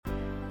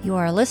You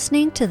are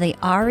listening to the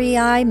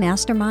REI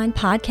Mastermind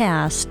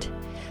Podcast.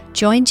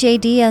 Join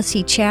JD as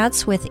he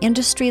chats with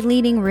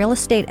industry-leading real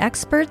estate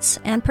experts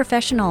and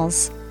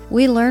professionals.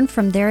 We learn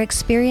from their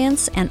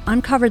experience and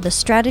uncover the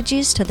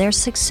strategies to their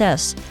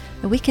success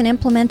that we can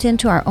implement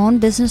into our own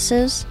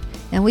businesses,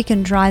 and we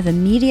can drive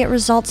immediate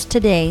results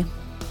today.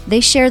 They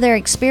share their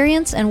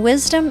experience and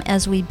wisdom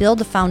as we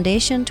build a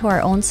foundation to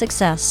our own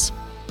success.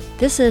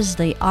 This is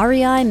the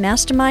REI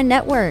Mastermind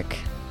Network.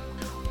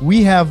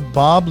 We have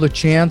Bob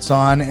LaChance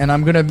on, and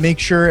I'm going to make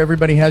sure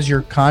everybody has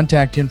your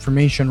contact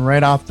information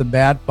right off the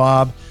bat,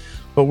 Bob.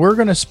 But we're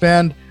going to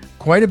spend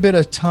quite a bit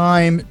of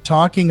time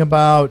talking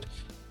about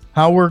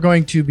how we're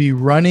going to be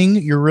running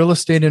your real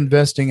estate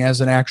investing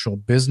as an actual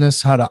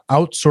business, how to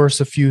outsource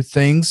a few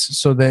things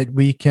so that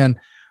we can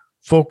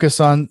focus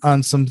on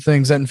some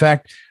things. In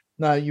fact,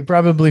 you're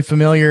probably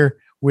familiar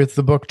with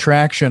the book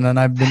Traction, and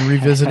I've been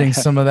revisiting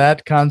some of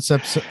that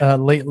concepts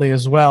lately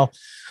as well.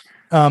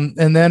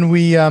 And then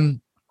we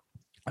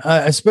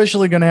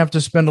especially going to have to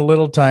spend a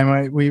little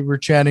time. We were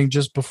chatting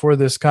just before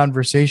this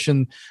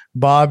conversation.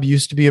 Bob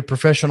used to be a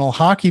professional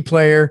hockey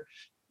player.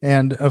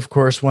 And of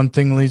course, one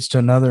thing leads to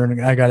another.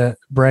 And I got to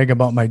brag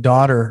about my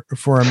daughter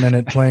for a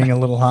minute playing a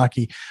little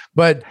hockey.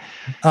 But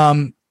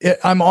I'm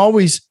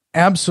always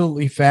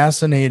absolutely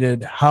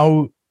fascinated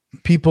how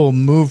people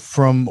move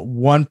from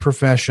one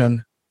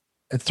profession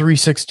at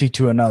 360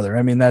 to another.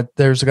 I mean, that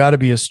there's got to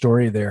be a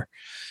story there.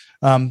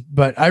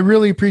 But I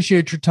really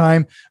appreciate your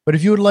time. But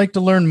if you would like to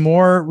learn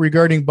more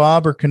regarding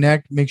Bob or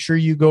connect, make sure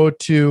you go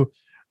to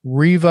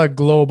Riva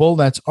Global.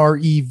 That's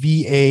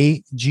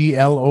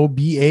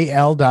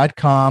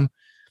REVAGLOBAL.com.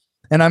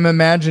 And I'm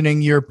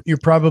imagining you're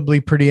probably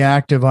pretty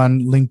active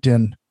on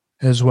LinkedIn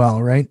as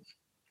well, right?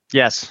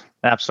 Yes,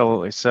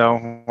 absolutely.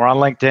 So we're on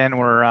LinkedIn.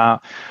 We're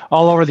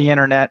all over the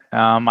internet.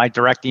 My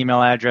direct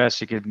email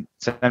address, you could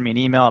send me an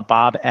email at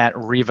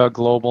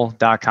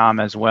bob@rivaglobal.com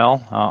as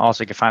well.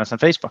 Also, you can find us on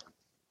Facebook.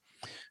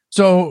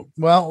 So,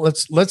 well,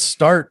 let's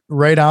start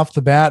right off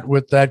the bat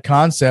with that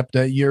concept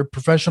that you're a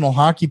professional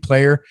hockey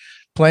player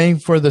playing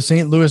for the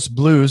St. Louis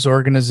Blues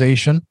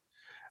organization.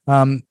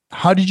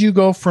 How did you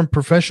go from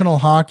professional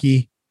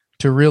hockey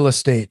to real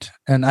estate?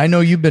 And I know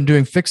you've been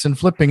doing fix and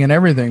flipping and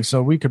everything,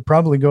 so we could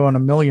probably go in a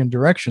million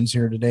directions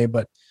here today,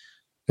 but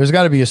there's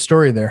got to be a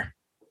story there.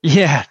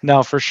 Yeah,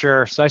 no, for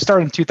sure. So I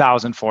started in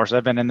 2004. So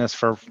I've been in this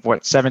for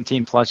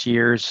 17 plus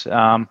years.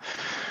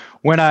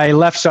 When I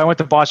left, so I went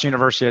to Boston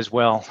University as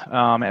well,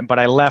 but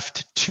I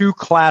left 2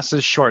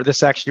 classes short.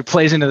 This actually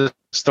plays into the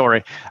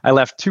story. I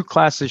left 2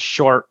 classes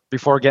short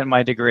before getting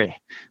my degree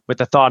with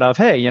the thought of,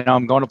 hey,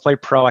 I'm going to play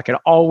pro. I could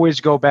always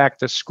go back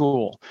to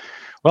school.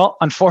 Well,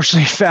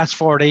 unfortunately, fast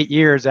forward 8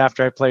 years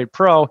after I played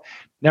pro,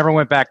 never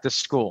went back to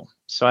school.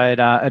 So I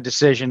had a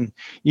decision,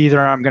 either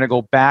I'm going to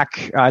go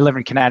back, I live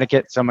in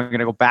Connecticut, so I'm going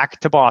to go back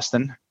to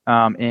Boston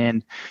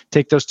and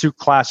take those 2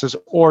 classes,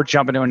 or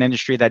jump into an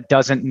industry that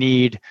doesn't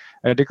need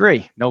a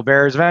degree, no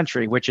barriers of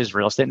entry, which is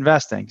real estate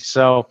investing.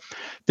 So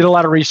did a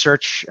lot of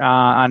research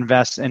on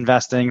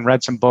investing,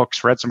 read some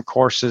books, read some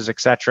courses,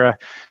 etc.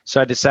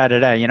 So I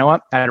decided, hey, you know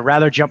what? I'd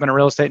rather jump into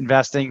real estate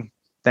investing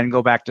than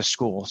go back to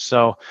school.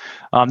 So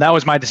that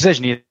was my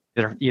decision,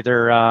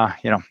 either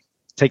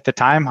take the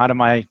time out of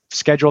my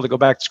schedule to go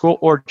back to school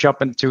or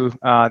jump into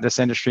this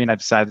industry, and I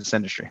decided this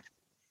industry.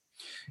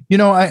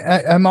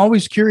 I'm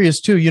always curious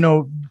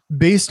too,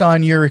 based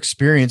on your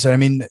experience. I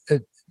mean,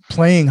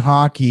 playing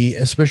hockey,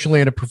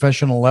 especially at a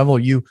professional level,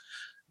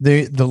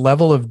 the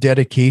level of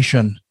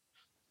dedication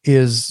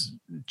is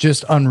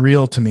just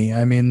unreal to me.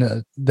 I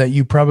mean, that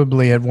you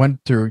probably had went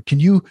through. Can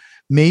you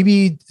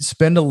maybe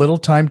spend a little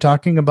time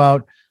talking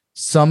about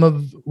some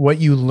of what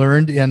you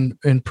learned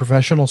in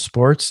professional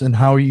sports and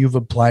how you've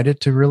applied it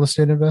to real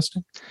estate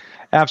investing?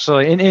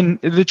 Absolutely. And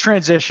the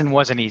transition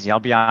wasn't easy. I'll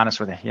be honest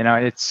with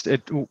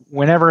you.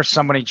 Whenever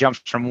somebody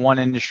jumps from one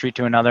industry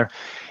to another,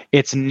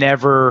 it's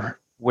never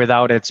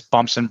without its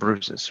bumps and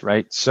bruises,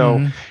 right?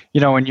 So,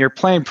 when you're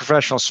playing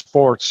professional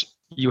sports,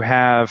 you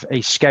have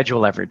a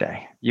schedule every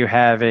day. You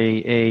have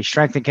a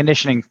strength and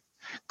conditioning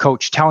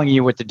coach telling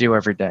you what to do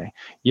every day.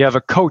 You have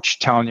a coach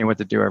telling you what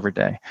to do every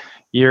day.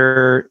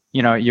 You're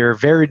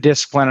very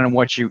disciplined on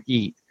what you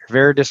eat.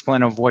 Very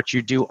disciplined of what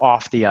you do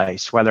off the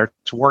ice, whether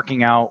it's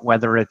working out,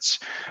 whether it's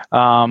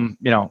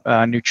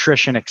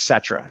nutrition,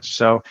 etc.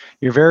 So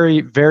you're very,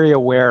 very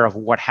aware of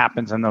what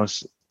happens in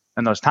those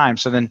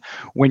times. So then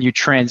when you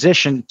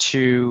transition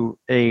to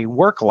a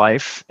work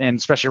life, and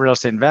especially real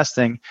estate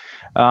investing,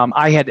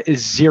 I had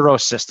 0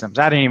 systems.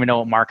 I didn't even know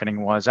what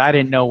marketing was. I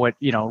didn't know what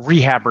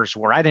rehabbers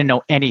were. I didn't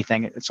know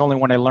anything. It's only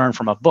when I learned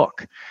from a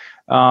book.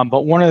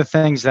 But one of the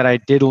things that I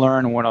did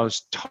learn when I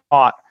was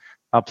taught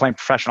playing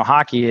professional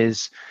hockey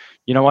is,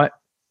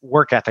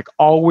 work ethic.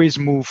 Always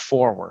move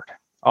forward.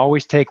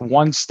 Always take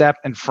one step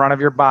in front of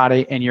your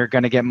body, and you're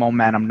going to get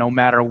momentum no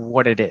matter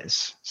what it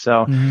is.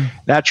 So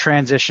that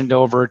transitioned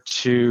over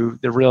to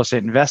the real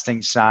estate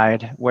investing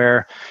side,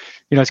 where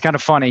it's kind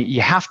of funny.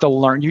 You have to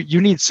learn. You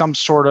need some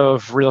sort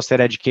of real estate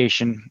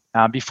education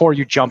before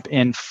you jump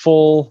in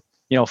full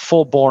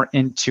full bore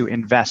into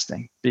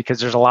investing, because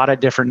there's a lot of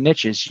different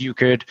niches. You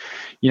could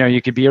be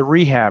a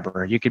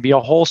rehabber, you could be a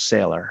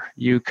wholesaler,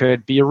 you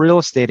could be a real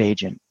estate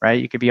agent, right?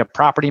 You could be a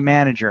property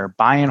manager,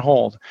 buy and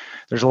hold.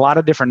 There's a lot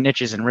of different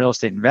niches in real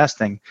estate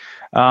investing.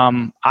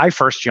 I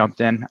first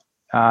jumped in,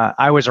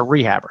 I was a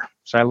rehabber.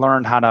 So I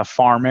learned how to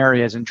farm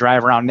areas and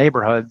drive around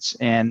neighborhoods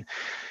and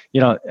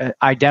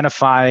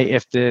identify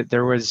if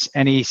there was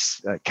any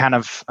kind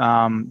of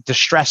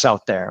distress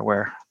out there,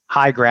 where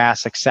high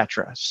grass,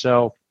 etc.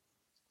 So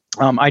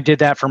I did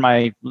that for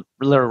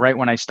literally right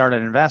when I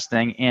started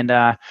investing. And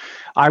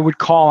I would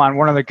call on,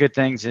 one of the good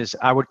things is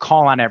I would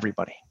call on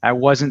everybody. I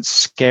wasn't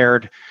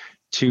scared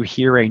to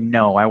hear a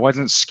no. I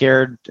wasn't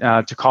scared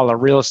to call a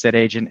real estate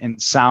agent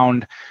and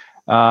sound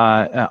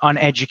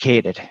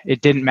uneducated.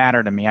 It didn't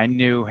matter to me. I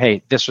knew,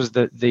 hey, this was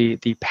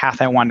the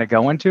path I wanted to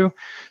go into.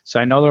 So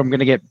I know that I'm going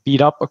to get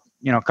beat up,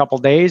 a couple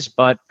days,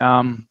 but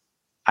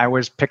I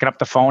was picking up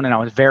the phone and I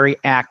was very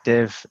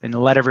active and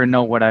let everyone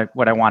know what I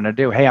wanted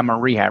to do. Hey, I'm a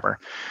rehabber.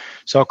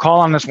 So I'll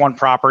call on this one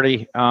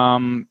property.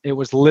 It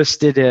was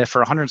listed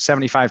for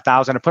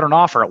 $175,000. I put an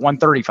offer at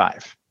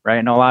 $135,000. Right.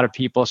 And a lot of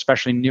people,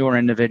 especially newer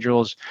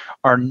individuals,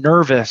 are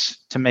nervous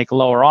to make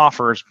lower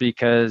offers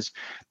because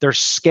they're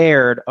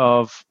scared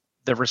of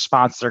the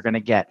response they're going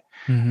to get.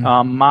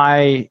 Mm-hmm.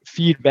 My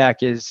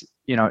feedback is,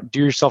 do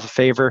yourself a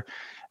favor.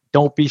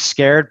 Don't be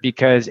scared,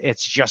 because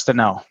it's just a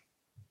no.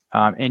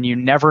 And you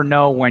never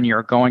know when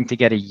you're going to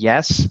get a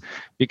yes,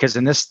 because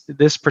in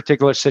this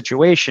particular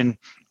situation,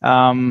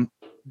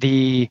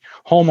 the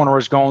homeowner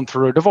was going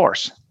through a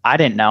divorce. I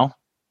didn't know.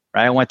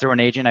 Right. I went through an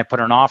agent, I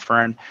put an offer,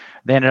 and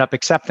they ended up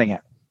accepting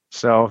it.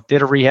 So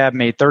did a rehab,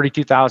 made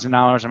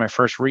 $32,000 on my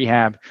first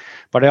rehab.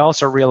 But I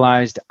also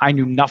realized I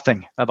knew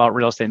nothing about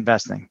real estate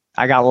investing.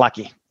 I got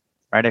lucky,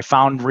 right? I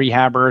found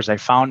rehabbers, I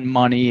found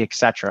money,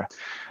 etc.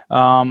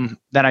 Then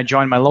I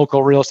joined my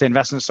local real estate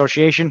investment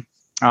association,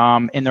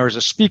 and there was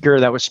a speaker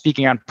that was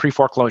speaking on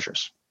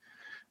pre-foreclosures.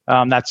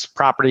 That's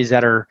properties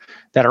that are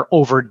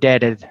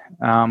over-debted,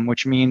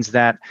 which means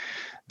that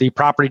the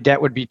property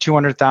debt would be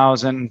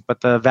 $200,000,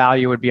 but the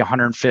value would be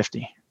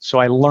 $150,000. So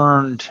I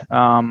learned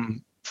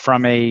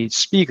from a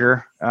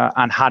speaker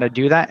on how to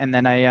do that, and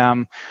then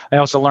I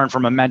also learned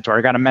from a mentor.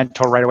 I got a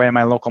mentor right away in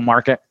my local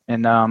market,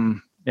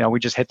 and we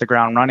just hit the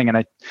ground running. And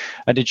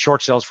I did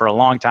short sales for a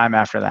long time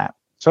after that.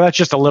 So that's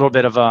just a little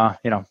bit of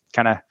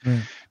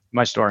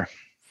my story.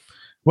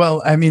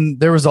 Well, I mean,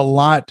 there was a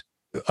lot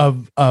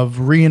of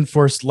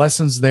reinforced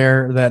lessons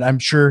there that I'm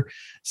sure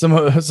some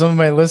of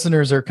my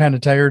listeners are kind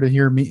of tired of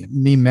hearing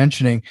me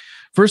mentioning.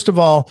 First of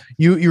all,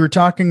 you were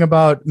talking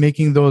about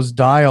making those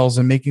dials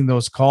and making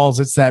those calls.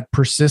 It's that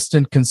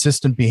persistent,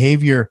 consistent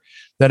behavior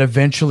that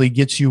eventually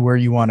gets you where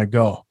you want to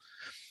go.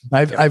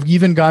 I've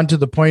even gone to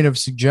the point of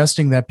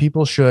suggesting that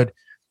people should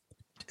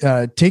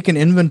take an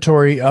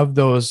inventory of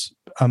those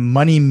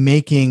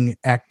money-making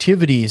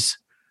activities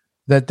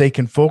that they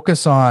can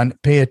focus on,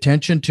 pay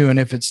attention to. And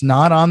if it's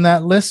not on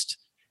that list,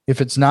 if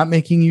it's not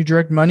making you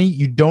direct money,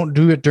 you don't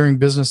do it during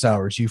business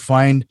hours. You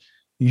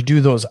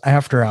do those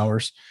after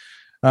hours.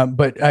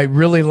 But I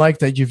really like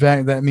that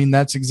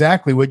that's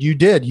exactly what you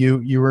did.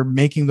 You were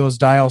making those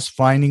dials,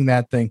 finding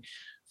that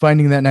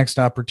next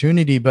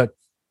opportunity. But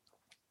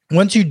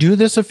once you do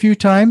this a few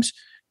times,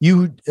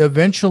 you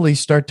eventually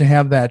start to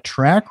have that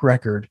track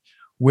record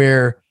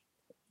where,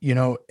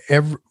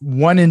 every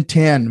 1 in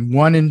 10,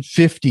 1 in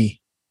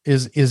 50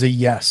 is a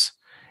yes.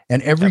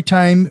 And every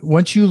time,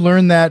 once you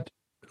learn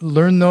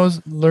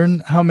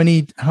how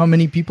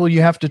many people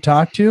you have to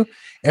talk to,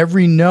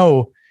 every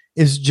no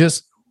is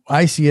just,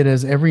 I see it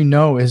as every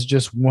no is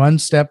just one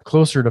step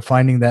closer to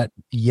finding that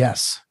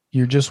yes.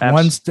 You're just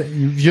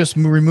you've just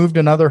removed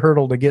another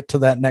hurdle to get to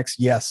that next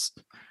yes.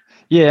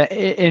 Yeah,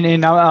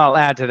 and I'll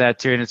add to that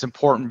too. And it's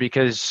important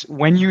because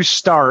when you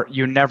start,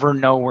 you never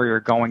know where you're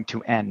going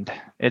to end.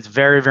 It's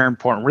very, very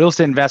important. Real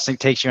estate investing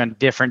takes you on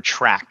different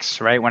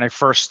tracks, right? When I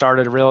first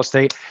started real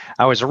estate,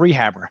 I was a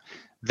rehabber.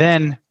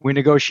 Then we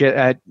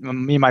negotiated,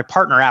 me and my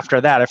partner,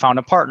 after that, I found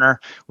a partner.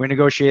 We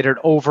negotiated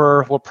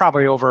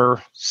probably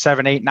over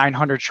 700, 800,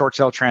 900 short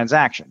sale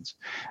transactions.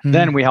 Mm-hmm.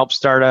 Then we helped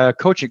start a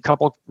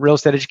couple real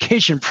estate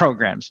education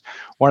programs.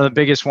 One of the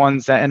biggest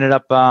ones that ended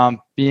up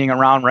being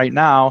around right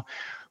now,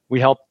 we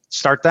helped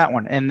start that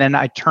one. And then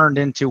I turned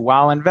into,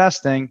 while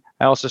investing,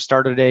 I also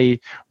started a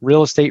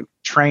real estate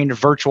trained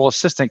virtual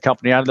assistant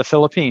company out of the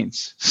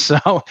Philippines.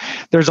 So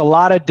there's a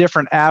lot of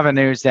different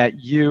avenues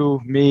that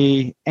you,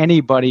 me,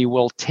 anybody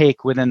will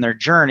take within their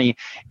journey.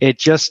 It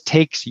just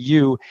takes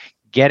you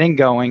getting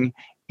going.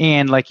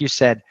 And like you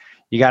said,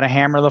 you got to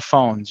hammer the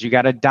phones. You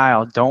got to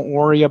dial. Don't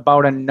worry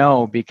about a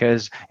no,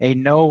 because a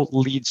no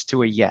leads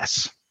to a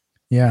yes.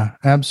 Yeah,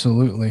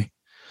 absolutely.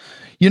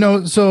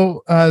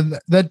 So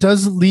that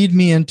does lead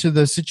me into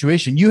the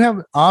situation. You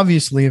have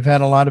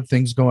had a lot of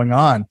things going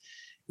on,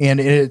 and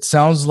it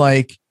sounds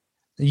like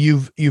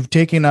you've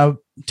taken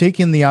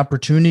the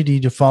opportunity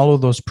to follow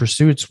those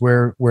pursuits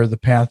where the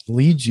path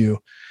leads you.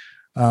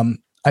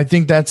 I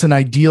think that's an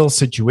ideal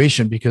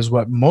situation, because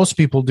what most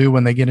people do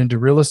when they get into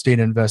real estate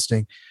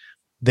investing,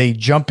 they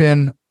jump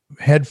in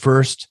head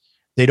first.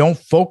 They don't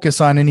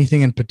focus on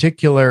anything in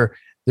particular.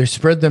 They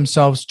spread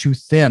themselves too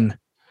thin.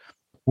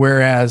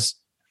 Whereas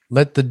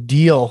let the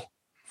deal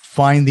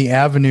find the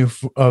avenue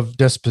of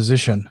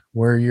disposition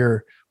where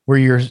you're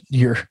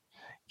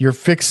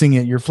fixing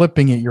it, you're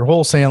flipping it, you're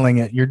wholesaling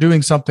it, you're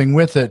doing something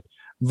with it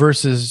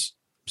versus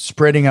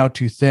spreading out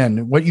too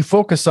thin. What you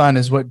focus on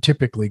is what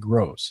typically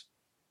grows.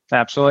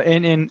 Absolutely.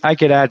 And I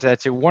could add to that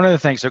too. One of the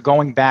things, so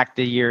going back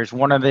the years,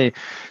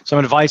 some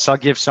advice I'll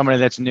give somebody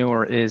that's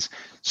newer is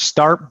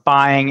start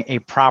buying a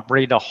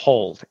property to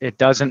hold. It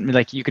doesn't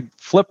like you could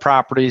flip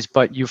properties,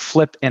 but you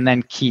flip and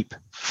then keep.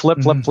 Flip,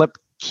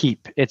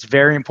 keep. It's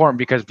very important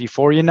because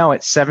before you know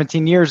it,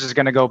 17 years is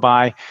going to go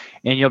by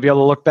and you'll be able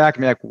to look back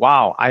and be like,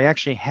 wow, I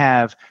actually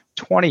have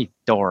 20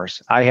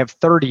 doors. I have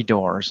 30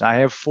 doors. I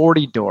have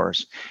 40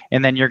 doors.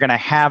 And then you're going to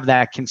have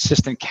that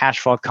consistent cash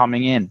flow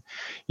coming in.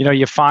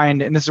 You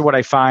find, and this is what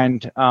I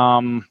find,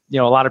 a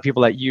lot of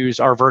people that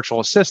use our virtual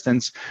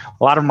assistants,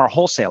 a lot of them are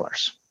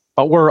wholesalers,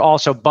 but we're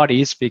also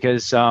buddies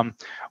because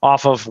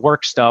off of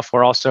work stuff,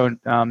 we're also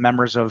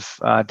members of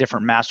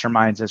different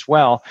masterminds as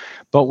well.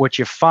 But what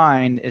you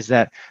find is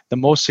that the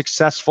most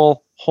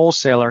successful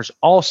wholesalers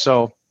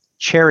also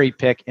cherry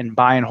pick and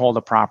buy and hold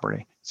a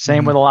property.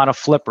 Same with a lot of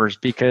flippers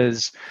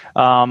because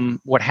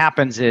what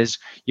happens is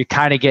you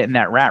kind of get in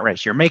that rat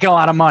race. You're making a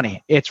lot of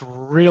money. It's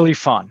really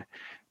fun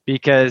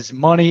because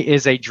money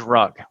is a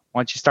drug.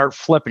 Once you start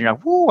flipping, you're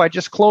like, whoo, I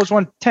just closed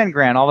one 10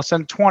 grand, all of a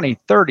sudden 20,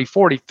 30,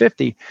 40,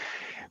 50.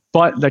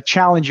 But the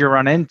challenge you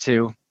run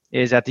into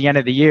is at the end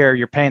of the year,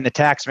 you're paying the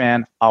tax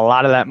man a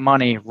lot of that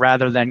money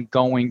rather than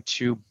going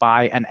to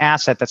buy an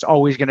asset that's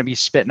always going to be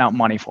spitting out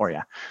money for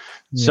you.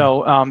 Yeah.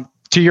 So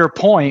to your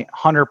point,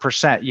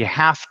 100%, you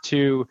have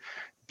to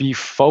be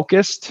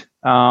focused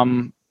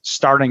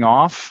starting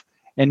off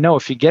and know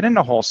if you get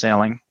into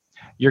wholesaling,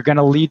 you're going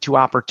to lead to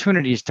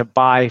opportunities to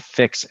buy,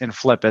 fix, and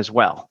flip as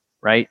well,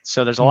 right?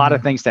 So there's a lot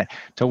of things to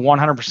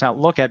 100%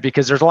 look at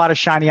because there's a lot of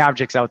shiny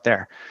objects out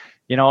there.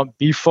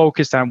 Be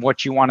focused on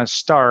what you want to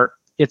start.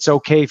 It's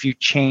okay if you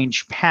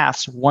change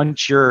paths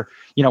once you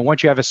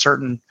have a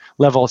certain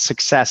level of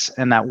success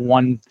in that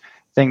one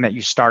thing that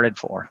you started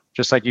for,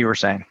 just like you were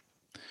saying.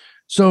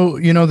 So,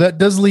 that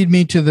does lead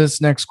me to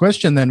this next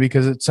question then,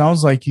 because it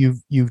sounds like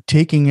you've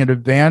taken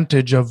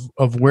advantage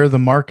of where the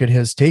market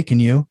has taken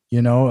you.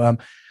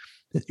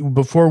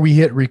 Before we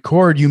hit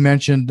record, you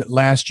mentioned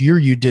last year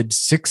you did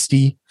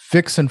 60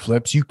 fix and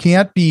flips. You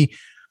can't be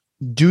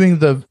doing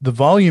the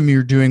volume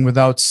you're doing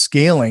without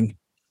scaling.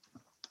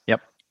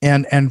 Yep.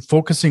 And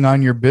focusing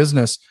on your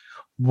business.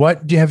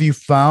 What have you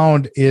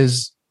found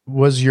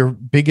was your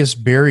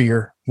biggest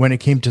barrier when it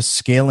came to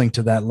scaling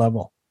to that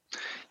level?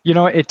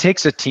 It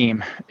takes a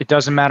team. It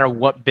doesn't matter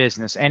what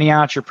business. Any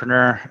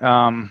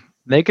entrepreneur,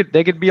 they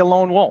could be a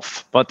lone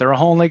wolf, but they're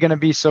only going to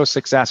be so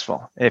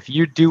successful. If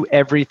you do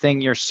everything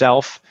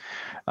yourself,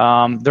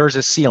 there's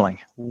a ceiling,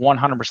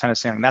 100% a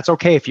ceiling. That's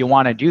okay if you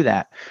want to do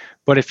that.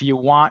 But if you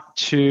want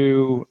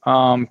to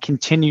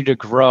continue to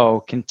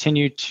grow,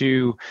 continue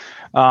to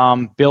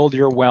build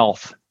your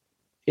wealth,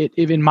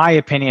 in my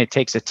opinion, it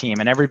takes a team.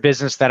 And every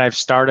business that I've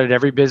started,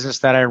 every business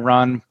that I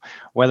run,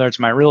 whether it's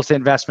my real estate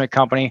investment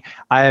company,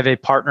 I have a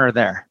partner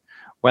there.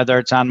 Whether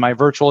it's on my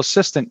virtual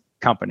assistant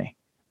company,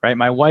 right?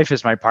 My wife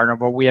is my partner,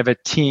 but we have a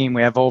team.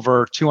 We have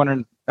over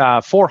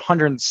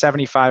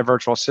 475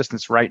 virtual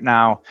assistants right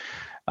now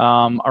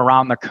around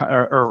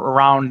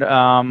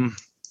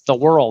the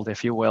world,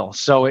 if you will.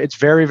 So it's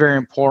very, very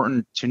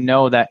important to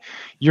know that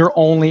you're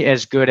only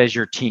as good as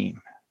your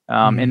team.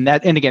 And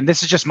again,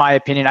 this is just my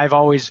opinion. I've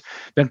always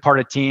been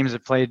part of teams.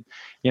 I've played,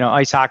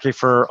 ice hockey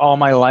for all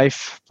my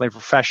life, played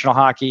professional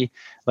hockey,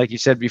 like you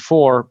said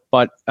before.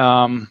 But,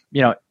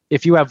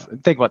 if you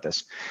think about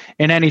this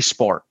in any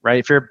sport, right?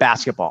 If you're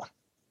basketball,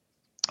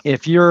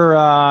 if you're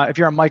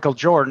a Michael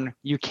Jordan,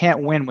 you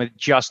can't win with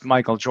just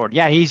Michael Jordan.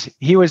 Yeah,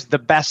 he was the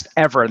best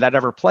ever that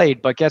ever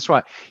played, but guess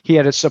what? He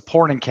had a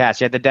supporting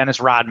cast. You had the Dennis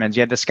Rodmans,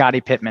 you had the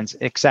Scottie Pittmans,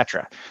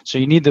 etc. So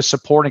you need the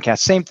supporting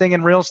cast. Same thing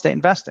in real estate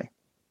investing.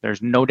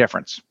 There's no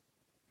difference.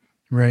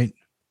 Right.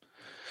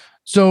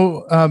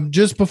 So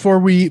just before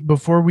we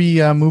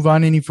move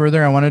on any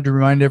further, I wanted to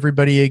remind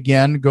everybody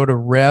again, go to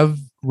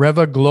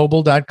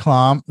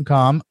revaglobal.com,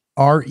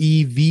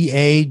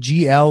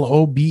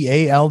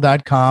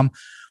 revaglobal.com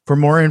for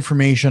more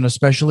information,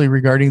 especially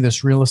regarding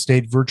this real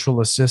estate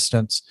virtual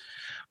assistants.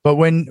 But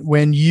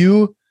when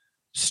you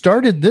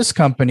started this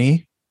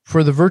company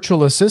for the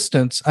virtual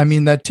assistants, I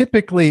mean, that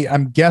typically,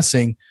 I'm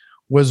guessing,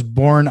 was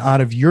born out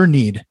of your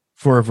need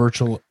for a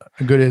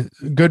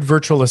good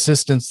virtual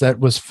assistance that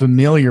was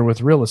familiar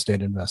with real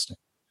estate investing.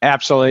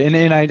 Absolutely. And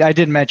I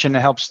did mention to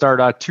help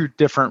start two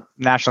different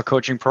national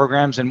coaching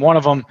programs. And one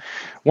of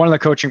the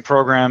coaching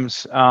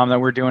programs that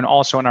we're doing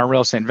also in our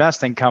real estate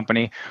investing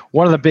company,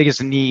 one of the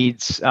biggest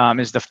needs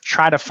is to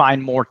try to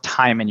find more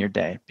time in your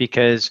day.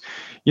 Because,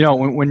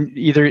 when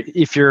either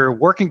if you're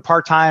working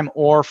part-time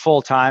or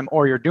full-time,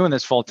 or you're doing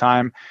this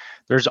full-time,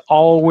 there's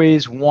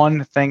always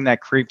one thing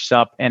that creeps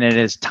up, and it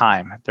is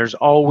time. There's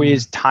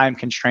always time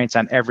constraints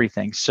on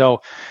everything.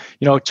 So,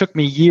 it took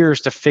me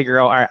years to figure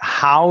out, all right,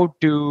 how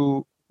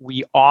do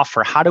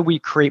we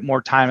create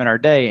more time in our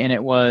day? And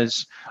it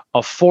was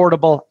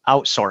affordable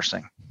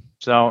outsourcing.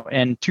 So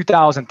in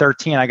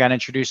 2013, I got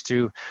introduced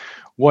to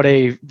what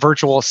a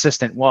virtual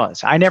assistant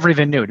was. I never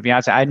even knew, to be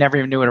honest, I never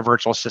even knew what a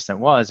virtual assistant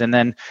was. And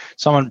then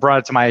someone brought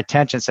it to my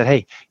attention and said,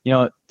 hey,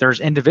 there's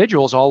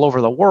individuals all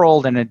over the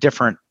world and in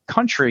different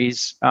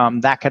countries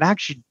that could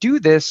actually do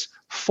this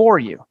for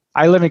you.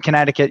 I live in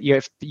Connecticut.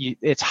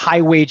 It's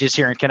high wages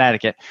here in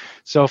Connecticut.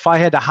 So if I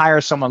had to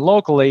hire someone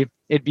locally,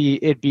 it'd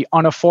be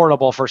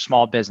unaffordable for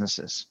small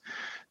businesses.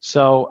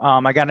 So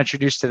I got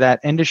introduced to that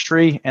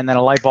industry, and then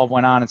a light bulb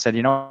went on and said,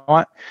 you know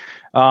what?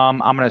 I'm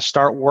going to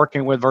start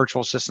working with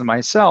virtual assistants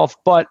myself.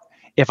 But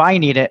if I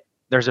need it,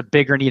 there's a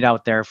bigger need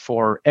out there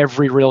for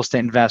every real estate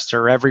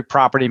investor, every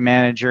property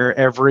manager,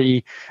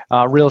 every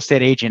real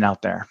estate agent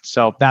out there.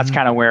 So that's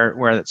kind of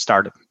where it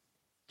started.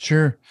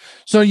 Sure.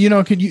 So,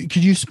 could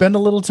you spend a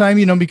little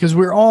time, because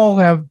we all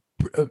have,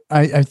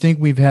 I think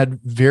we've had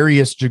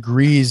various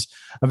degrees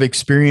of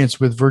experience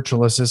with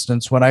virtual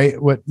assistants.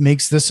 What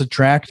makes this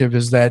attractive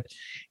is that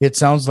it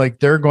sounds like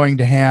they're going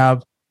to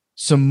have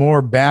some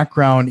more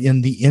background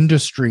in the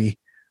industry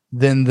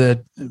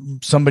than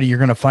somebody you're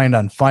going to find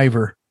on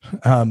Fiverr.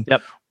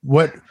 Yep.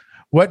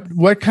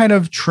 What kind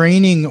of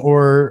training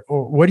or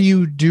what do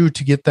you do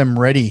to get them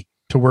ready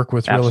to work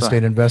with real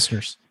estate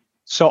investors?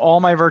 So all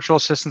my virtual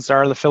assistants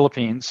are the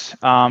Philippines.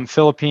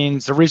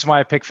 The reason why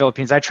I picked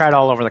Philippines, I tried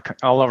all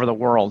over the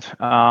world.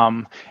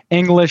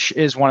 English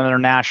is one of their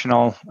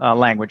national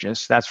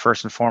languages. That's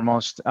first and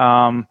foremost.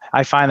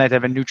 I find that they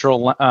have a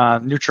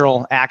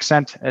neutral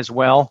accent as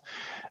well.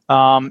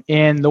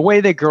 And the way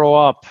they grow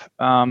up,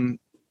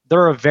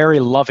 they're a very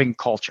loving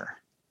culture,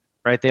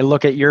 right? They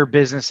look at your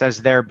business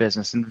as their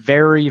business and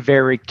very,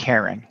 very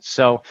caring.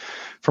 So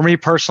for me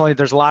personally,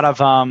 there's a lot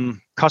of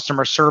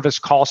customer service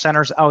call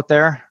centers out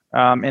there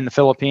in the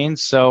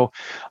Philippines. So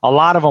a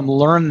lot of them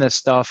learn this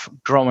stuff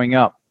growing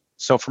up.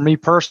 So for me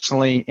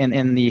personally,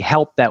 in the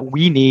help that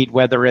we need,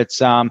 whether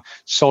it's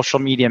social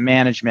media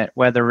management,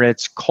 whether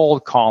it's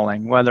cold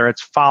calling, whether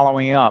it's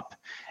following up,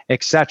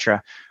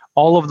 etc.,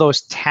 all of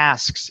those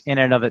tasks in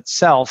and of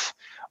itself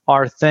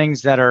are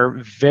things that are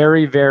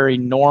very, very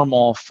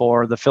normal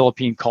for the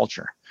Philippine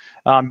culture.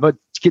 But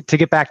to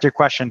get back to your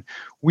question,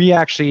 we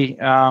actually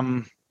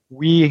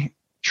we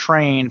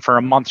train for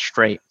a month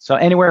straight. So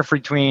anywhere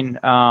between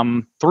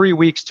 3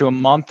 weeks to a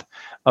month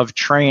of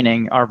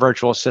training our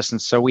virtual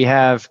assistants. So we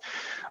have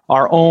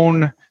our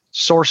own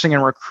sourcing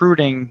and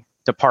recruiting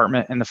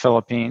department in the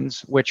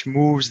Philippines, which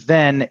moves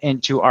then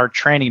into our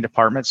training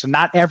department. So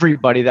not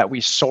everybody that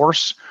we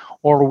source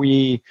or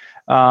we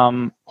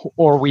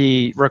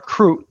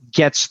recruit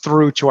gets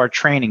through to our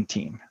training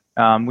team.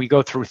 We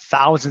go through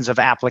thousands of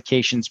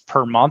applications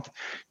per month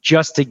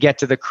just to get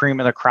to the cream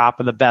of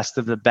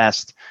the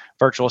best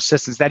virtual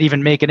assistants that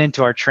even make it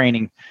into our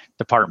training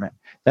department.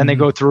 Then they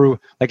go through,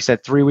 like I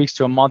said, 3 weeks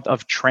to a month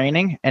of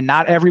training, and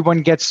not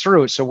everyone gets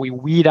through. So we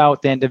weed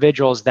out the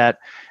individuals that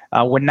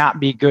would not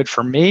be good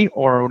for me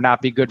or would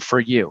not be good for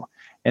you.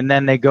 And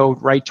then they go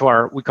right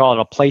to we call it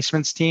a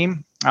placements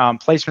team.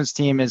 Placements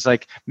team is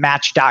like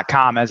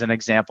Match.com as an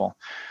example.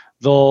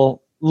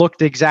 They'll look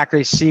to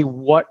exactly see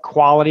what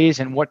qualities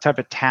and what type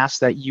of tasks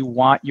that you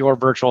want your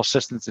virtual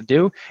assistant to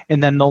do.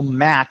 And then they'll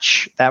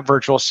match that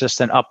virtual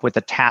assistant up with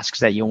the tasks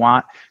that you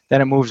want. Then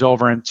it moves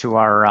over into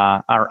our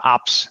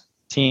ops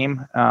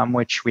team,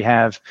 which we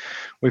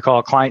call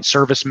a client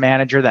service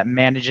manager that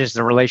manages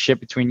the relationship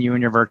between you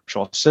and your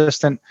virtual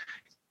assistant,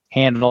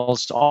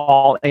 handles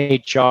all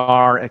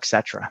HR,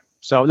 etc.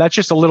 So that's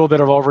just a little bit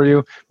of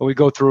overview, but we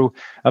go through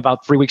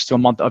about 3 weeks to a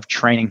month of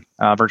training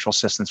virtual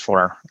assistants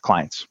for our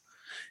clients.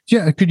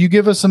 Yeah, could you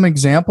give us some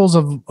examples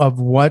of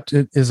what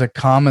is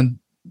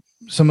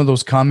some of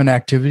those common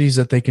activities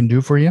that they can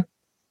do for you?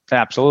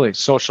 Absolutely.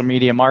 Social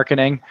media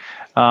marketing,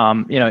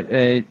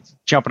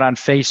 jumping on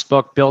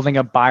Facebook, building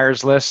a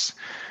buyer's list,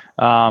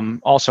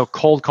 also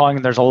cold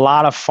calling. There's a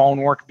lot of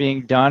phone work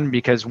being done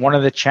because one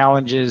of the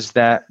challenges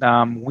that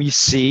we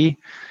see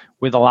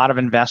with a lot of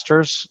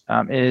investors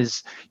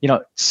is,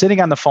 sitting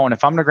on the phone.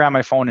 If I'm going to grab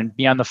my phone and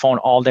be on the phone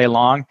all day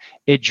long,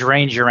 it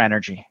drains your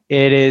energy.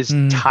 It is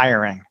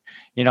tiring.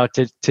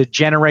 To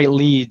generate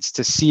leads,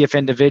 to see if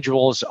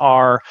individuals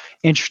are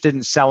interested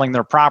in selling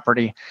their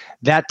property,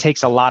 that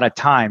takes a lot of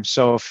time.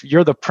 So if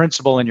you're the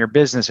principal in your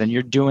business and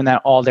you're doing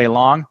that all day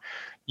long,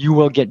 you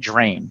will get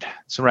drained.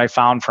 So what I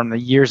found from the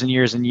years and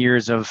years and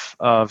years of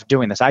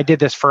doing this, I did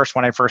this first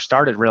when I first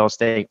started real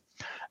estate.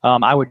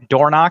 I would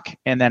door knock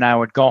and then I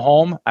would go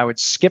home. I would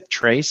skip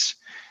trace,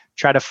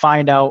 try to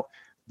find out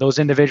those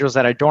individuals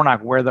that I door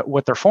knock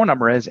what their phone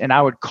number is, and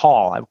I would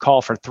call. I would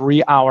call for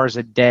 3 hours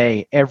a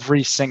day,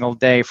 every single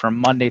day from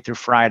Monday through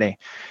Friday.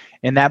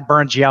 And that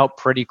burns you out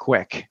pretty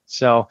quick.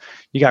 So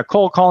you got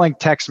cold calling,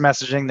 text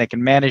messaging. They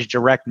can manage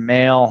direct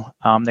mail.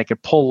 They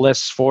could pull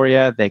lists for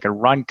you. They could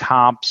run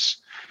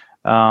comps,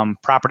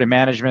 property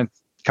management,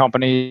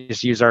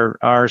 companies use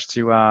ours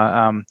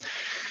to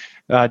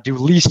do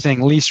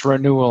leasing, lease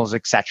renewals,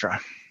 etc.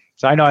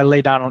 So I know I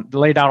lay down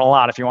a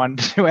lot. If you wanted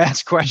to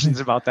ask questions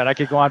about that, I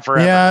could go on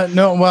forever. Yeah,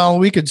 no, well,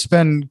 we could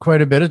spend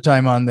quite a bit of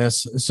time on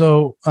this.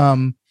 So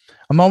I'm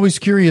always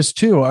curious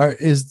too.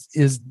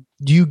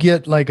 Do you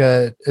get like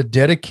a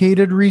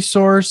dedicated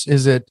resource?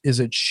 Is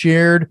it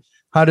shared?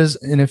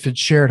 And if it's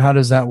shared, how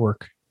does that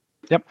work?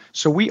 Yep.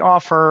 So we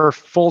offer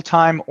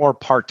full-time or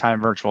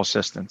part-time virtual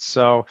assistants.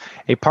 So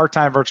a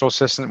part-time virtual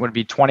assistant would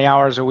be 20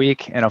 hours a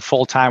week and a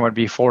full-time would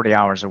be 40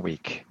 hours a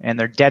week. And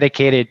they're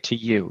dedicated to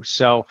you.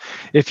 So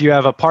if you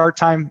have a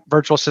part-time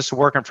virtual assistant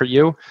working for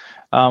you,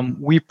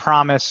 we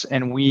promise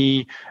and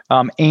we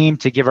aim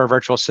to give our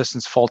virtual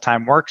assistants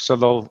full-time work.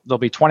 So they'll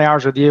be 20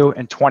 hours with you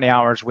and 20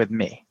 hours with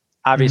me.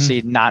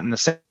 Obviously not in the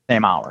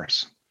same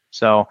hours.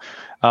 So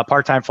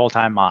part-time,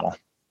 full-time model.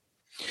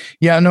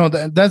 Yeah, no,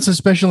 that's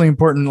especially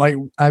important. Like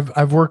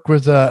I've worked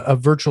with a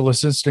virtual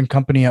assistant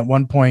company at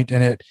one point,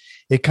 and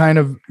it kind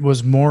of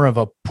was more of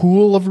a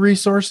pool of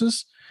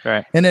resources,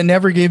 right? And it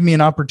never gave me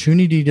an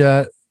opportunity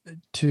to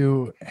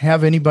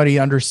have anybody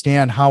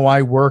understand how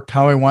I worked,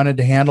 how I wanted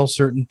to handle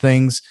certain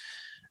things.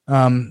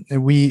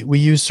 We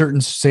use certain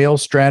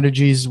sales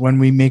strategies when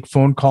we make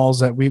phone calls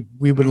that we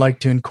would like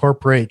to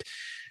incorporate,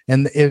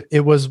 and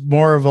it was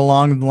more of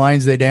along the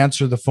lines they'd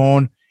answer the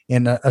phone,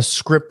 and a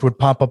script would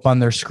pop up on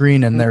their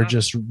screen and they're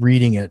just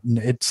reading it and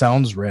it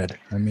sounds read.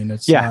 I mean,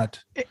 it's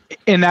not.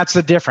 And that's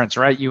the difference,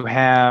 right? You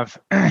have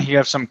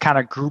some kind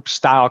of group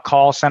style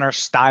call center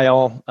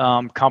style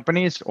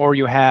companies, or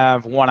you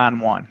have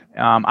one-on-one.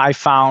 I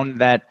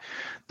found that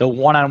the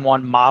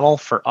one-on-one model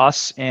for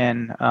us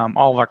and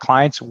all of our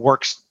clients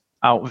works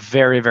out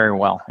very, very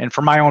well. And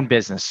for my own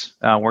business,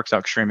 works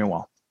out extremely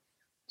well.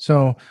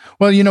 So,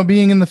 well,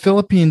 being in the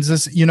Philippines,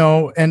 this,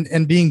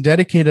 and being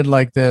dedicated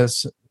like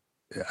this,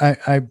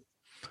 I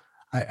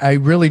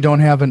really don't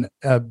have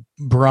a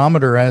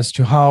barometer as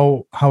to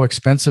how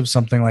expensive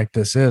something like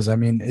this is. I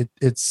mean,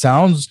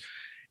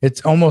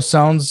 it almost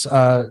sounds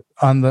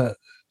on the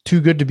too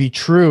good to be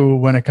true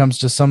when it comes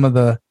to some of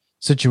the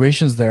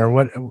situations there.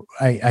 What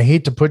I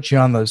hate to put you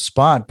on the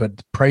spot,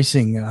 but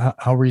pricing,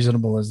 how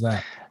reasonable is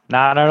that?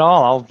 Not at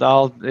all.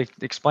 I'll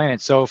explain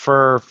it. So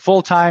for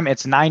full time,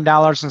 it's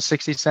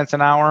 $9.60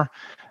 an hour.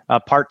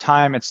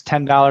 Part-time, it's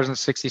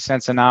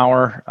 $10.60 an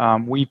hour.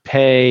 We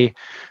pay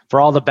for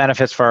all the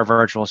benefits for our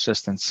virtual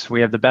assistants. We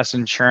have the best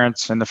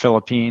insurance in the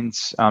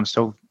Philippines.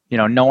 So,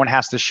 no one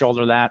has to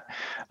shoulder that.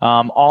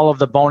 All of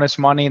the bonus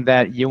money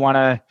that you want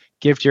to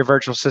give to your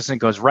virtual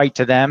assistant goes right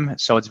to them.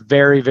 So it's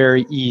very,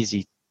 very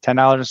easy.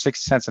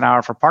 $10.60 an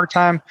hour for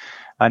part-time,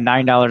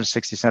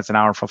 $9.60 an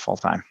hour for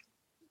full-time.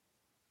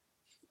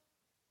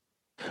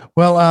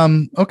 Well,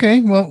 okay.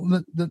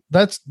 Well,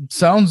 that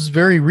sounds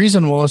very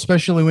reasonable,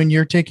 especially when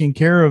you're taking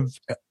care of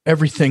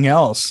everything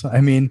else. I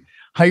mean,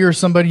 hire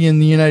somebody in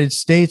the United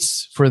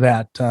States for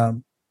that.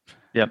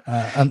 Yep.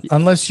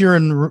 Unless you're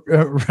a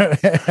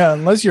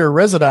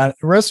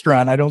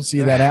restaurant, I don't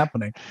see that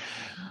happening.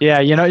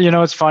 Yeah,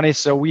 it's funny.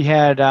 So we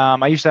had,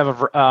 I used to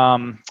have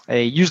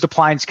a used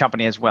appliance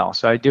company as well.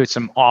 So I do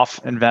some off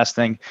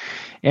investing,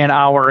 and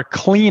our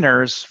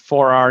cleaners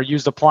for our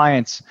used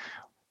appliance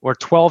were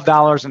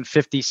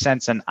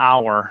 $12.50 an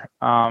hour,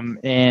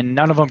 and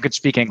none of them could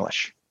speak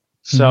English.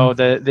 So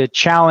the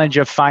challenge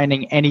of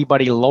finding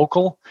anybody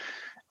local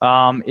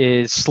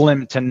is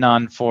slim to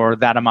none for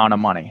that amount of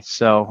money.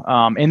 So,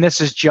 and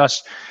this is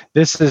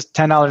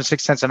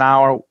 $10.06 an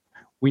hour.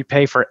 We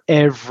pay for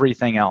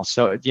everything else.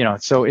 So,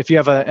 so if you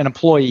have an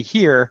employee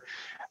here,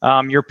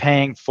 you're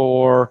paying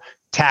for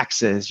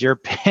taxes, you're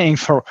paying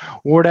for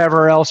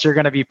whatever else you're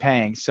going to be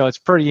paying. So it's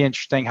pretty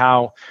interesting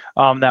how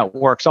that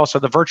works. Also,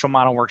 the virtual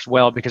model works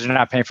well because you're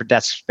not paying for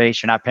desk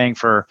space, you're not paying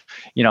for,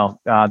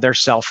 their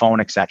cell phone,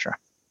 etc.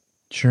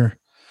 Sure.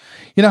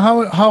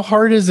 How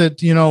hard is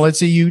it? Let's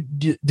say you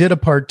did a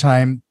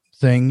part-time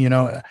thing.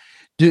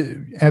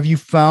 Have you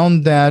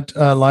found that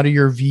a lot of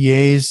your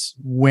VAs,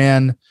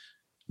 when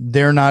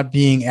they're not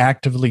being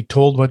actively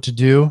told what to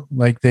do,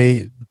 like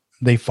they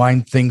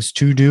find things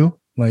to do?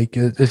 Like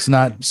it's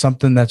not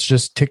something that's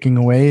just ticking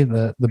away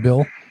the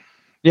bill?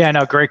 Yeah,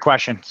 no, great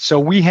question. So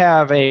we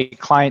have a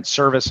client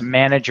service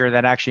manager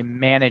that actually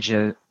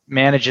manages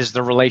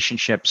the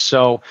relationship.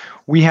 So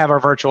we have our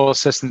virtual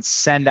assistants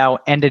send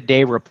out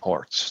end-of-day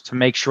reports to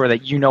make sure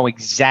that you know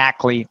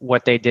exactly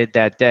what they did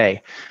that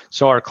day.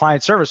 So our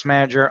client service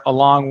manager,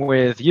 along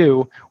with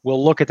you,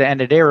 will look at the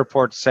end-of-day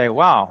report and say,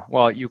 wow,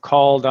 well, you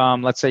called,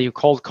 let's say you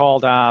cold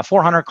called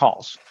 400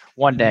 calls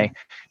one day.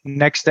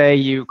 Next day,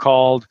 you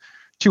called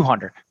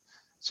 200.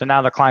 So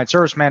now the client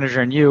service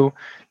manager and you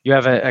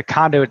have a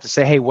conduit to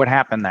say, hey, what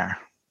happened there?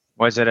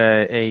 Was it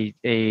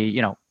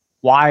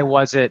why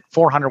was it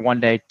 400 one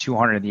day,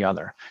 200 the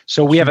other?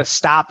 So we have a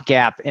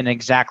stopgap in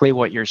exactly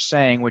what you're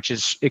saying, which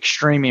is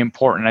extremely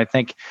important. I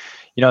think,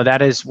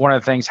 that is one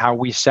of the things how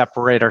we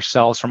separate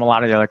ourselves from a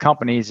lot of the other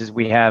companies is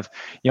we have,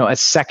 a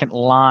second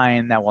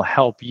line that will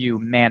help you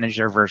manage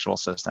your virtual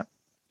assistant.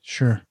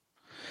 Sure.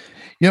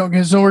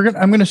 Okay, so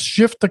I'm going to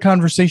shift the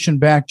conversation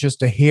back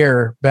just a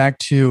hair back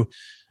to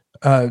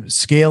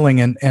scaling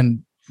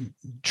and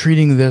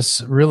treating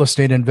this real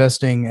estate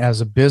investing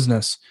as a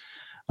business.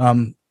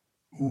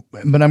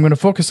 But I'm going to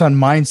focus on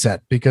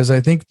mindset, because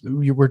I think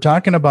we're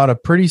talking about a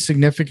pretty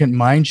significant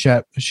mind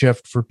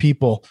shift for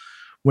people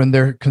when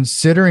they're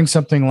considering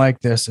something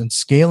like this and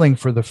scaling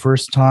for the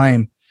first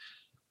time.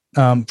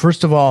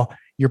 First of all,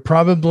 you're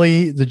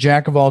probably the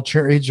jack of all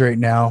trades right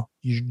now.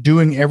 You're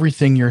doing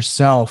everything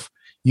yourself.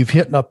 You've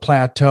hit a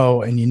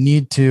plateau and you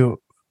need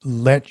to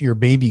let your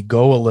baby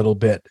go a little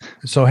bit.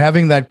 So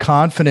having that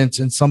confidence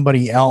in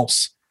somebody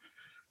else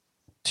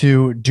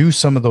to do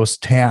some of those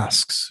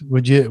tasks,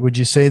 would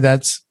you say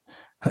that's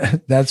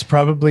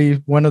probably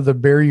one of the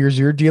barriers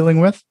you're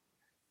dealing with?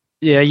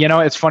 Yeah,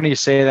 it's funny you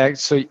say that.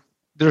 So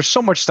there's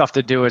so much stuff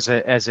to do as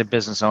a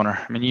business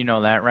owner. I mean, you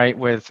know that, right?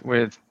 With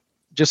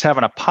just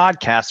having a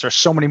podcast, there's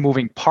so many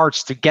moving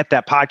parts to get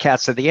that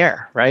podcast to the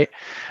air, right?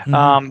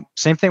 Mm-hmm.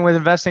 Same thing with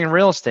investing in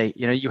real estate.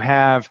 You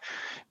have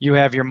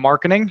your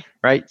marketing,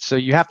 right? So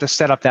you have to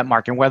set up that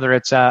marketing, whether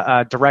it's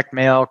a direct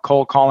mail,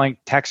 cold calling,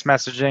 text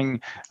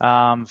messaging,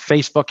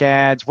 Facebook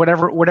ads,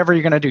 whatever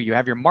you're going to do. You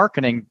have your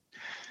marketing.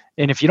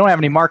 And if you don't have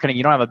any marketing,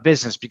 you don't have a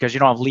business, because you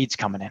don't have leads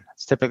coming in.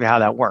 It's typically how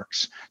that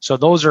works. So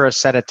those are a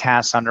set of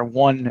tasks under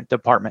one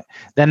department.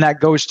 Then that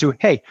goes to,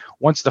 hey,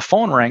 once the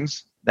phone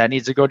rings, that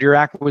needs to go to your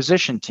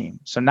acquisition team.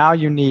 So now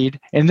you need,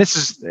 and this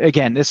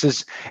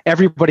is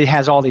everybody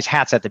has all these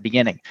hats at the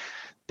beginning.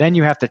 Then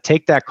you have to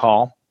take that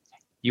call.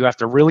 You have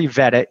to really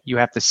vet it. You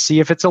have to see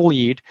if it's a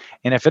lead.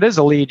 And if it is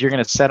a lead, you're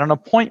going to set an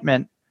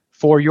appointment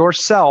for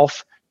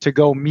yourself to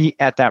go meet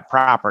at that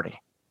property,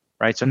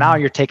 right? So now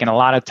you're taking a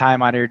lot of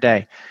time out of your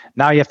day.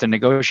 Now you have to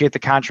negotiate the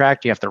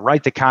contract. You have to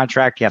write the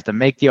contract. You have to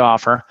make the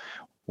offer.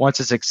 Once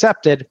it's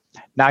accepted,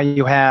 now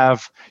you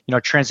have,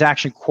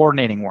 transaction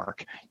coordinating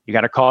work. You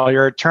got to call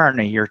your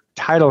attorney, your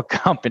title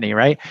company,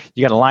 right?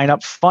 You got to line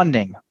up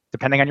funding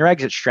depending on your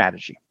exit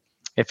strategy.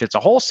 If it's a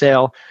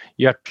wholesale,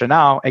 you have to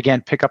now,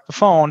 again, pick up the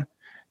phone,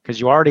 because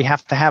you already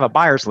have to have a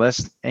buyer's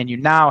list, and you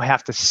now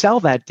have to sell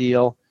that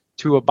deal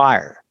to a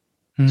buyer.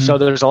 Mm-hmm. So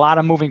there's a lot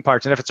of moving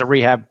parts. And if it's a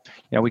rehab,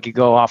 we could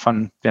go off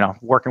on,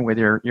 working with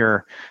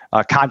your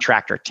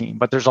contractor team.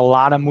 But there's a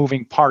lot of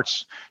moving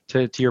parts.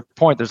 To your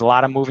point, there's a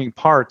lot of moving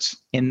parts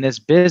in this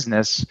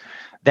business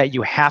that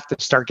you have to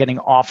start getting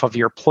off of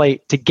your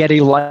plate to get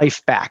a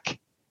life back,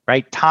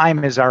 right?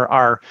 Time is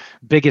our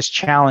biggest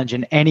challenge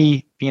in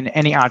being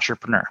any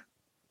entrepreneur.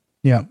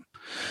 Yeah.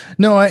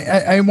 No,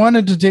 I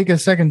wanted to take a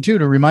second too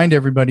to remind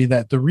everybody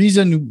that the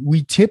reason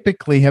we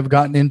typically have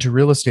gotten into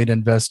real estate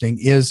investing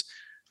is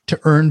to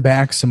earn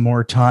back some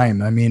more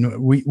time. I mean,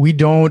 we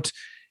don't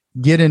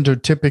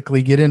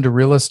typically get into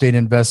real estate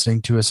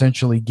investing to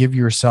essentially give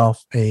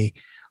yourself a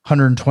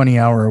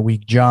 120-hour a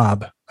week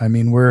job. I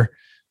mean, we're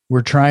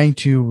trying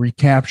to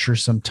recapture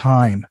some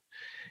time,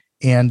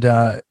 and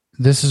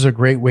this is a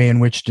great way in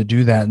which to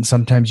do that. And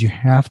sometimes you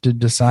have to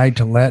decide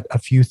to let a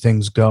few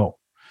things go.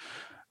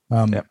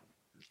 Yep.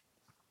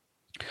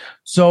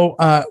 So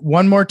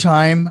one more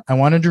time, I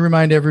wanted to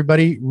remind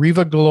everybody,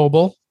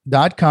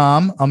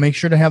 rivaglobal.com. I'll make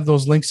sure to have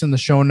those links in the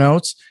show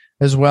notes,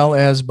 as well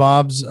as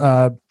Bob's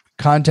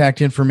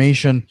contact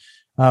information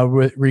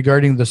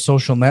regarding the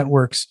social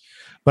networks.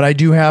 But I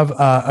do have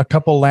a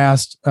couple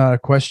last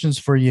questions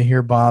for you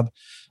here, Bob.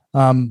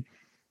 One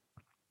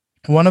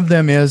of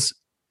them is,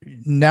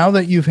 now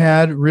that you've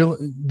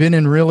been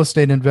in real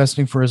estate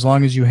investing for as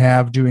long as you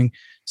have, doing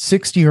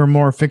 60 or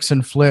more fix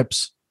and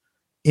flips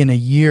in a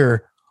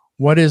year,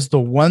 what is the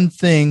one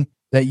thing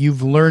that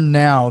you've learned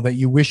now that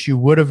you wish you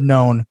would have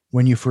known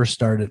when you first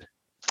started?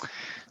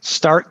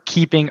 Start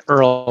keeping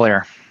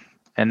earlier.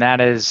 And that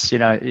is,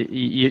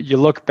 you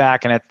look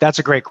back, and that's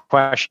a great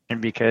question,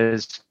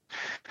 because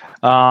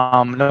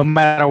no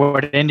matter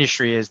what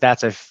industry is,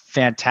 that's a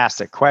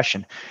fantastic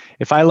question.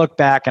 If I look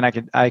back and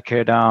I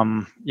could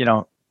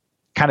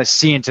kind of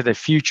see into the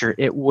future,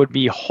 it would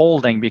be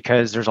holding,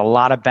 because there's a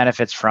lot of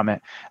benefits from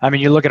it. I mean,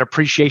 you look at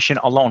appreciation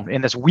alone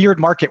in this weird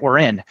market we're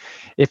in.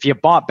 If you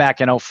bought back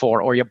in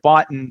 2004, or you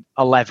bought in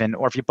 2011,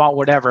 or if you bought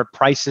whatever,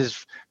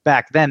 prices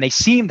back then, they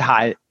seemed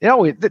high.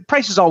 The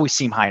prices always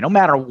seem high, no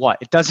matter what.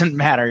 It doesn't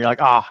matter. You're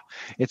like,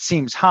 it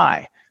seems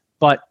high.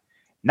 But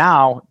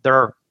now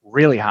they're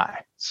really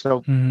high.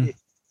 So and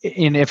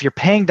if you're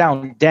paying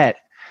down debt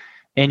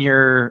and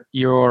your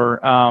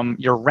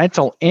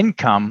rental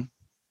income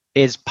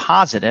is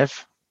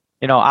positive,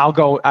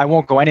 I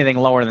won't go anything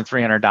lower than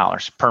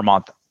 $300 per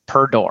month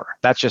per door.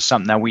 That's just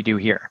something that we do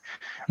here,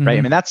 right?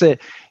 I mean, that's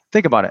it.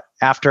 Think about it.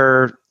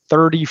 After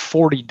 30,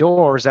 40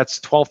 doors, that's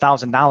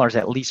 $12,000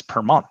 at least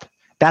per month.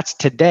 That's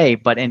today,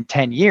 but in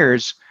 10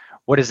 years,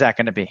 what is that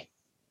going to be?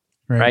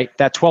 Right?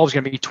 That 12 is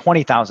going to be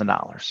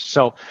 $20,000.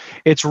 So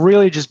it's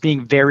really just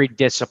being very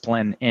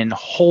disciplined in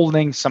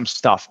holding some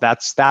stuff.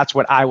 That's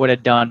what I would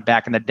have done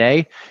back in the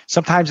day.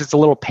 Sometimes it's a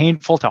little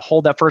painful to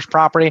hold that first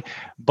property,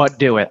 but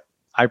do it.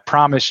 I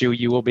promise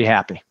you will be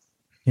happy.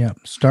 Yeah.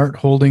 Start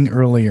holding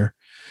earlier.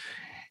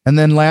 And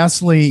then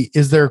lastly,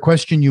 is there a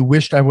question you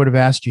wished I would have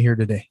asked you here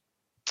today?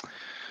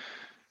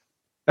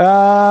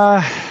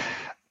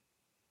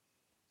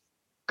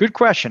 Good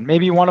question.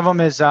 Maybe one of them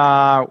is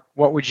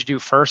what would you do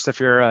first if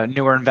you're a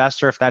newer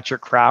investor, if that's your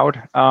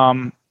crowd?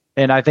 And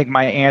I think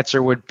my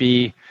answer would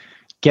be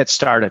get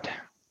started.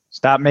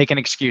 Stop making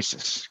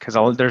excuses,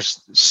 because there's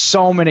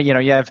so many.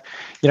 You have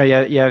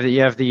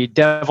the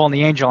devil and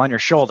the angel on your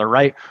shoulder,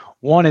 right?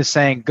 One is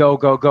saying go,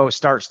 go, go,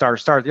 start.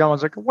 The other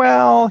one's like,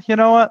 well, you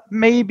know what?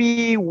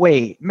 Maybe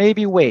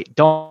wait.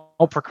 Don't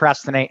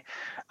procrastinate.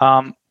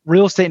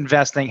 Real estate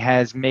investing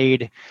has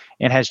made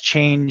and has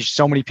changed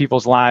so many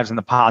people's lives in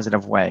the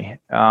positive way.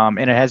 And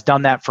it has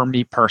done that for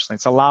me personally.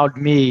 It's allowed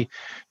me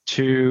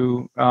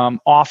to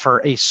offer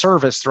a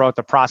service throughout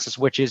the process,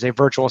 which is a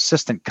virtual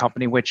assistant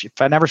company, which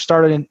if I never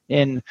started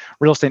in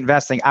real estate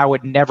investing, I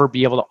would never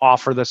be able to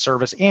offer the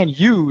service and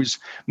use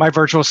my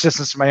virtual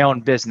assistants in my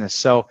own business.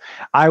 So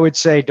I would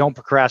say don't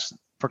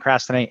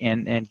procrastinate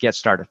and get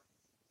started.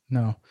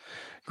 No.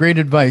 Great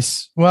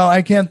advice. Well,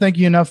 I can't thank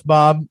you enough,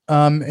 Bob.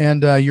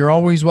 And you're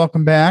always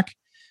welcome back.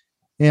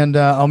 And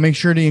I'll make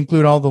sure to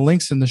include all the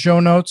links in the show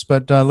notes,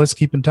 but let's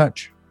keep in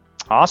touch.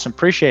 Awesome.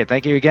 Appreciate it.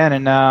 Thank you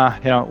again.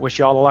 And, wish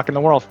you all the luck in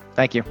the world.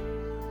 Thank you.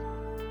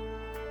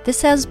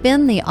 This has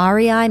been the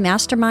REI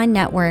Mastermind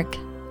Network.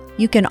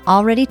 You can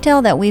already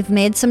tell that we've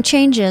made some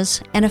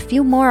changes and a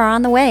few more are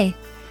on the way.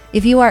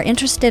 If you are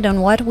interested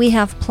in what we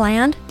have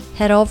planned,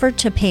 head over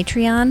to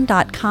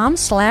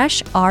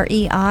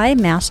patreon.com/REI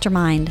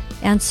Mastermind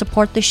and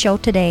support the show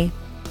today.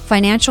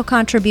 Financial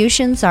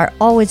contributions are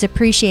always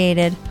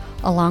appreciated,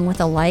 along with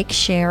a like,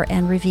 share,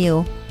 and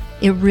review.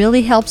 It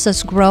really helps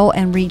us grow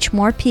and reach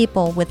more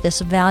people with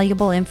this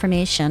valuable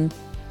information.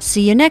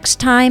 See you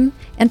next time,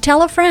 and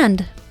tell a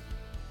friend.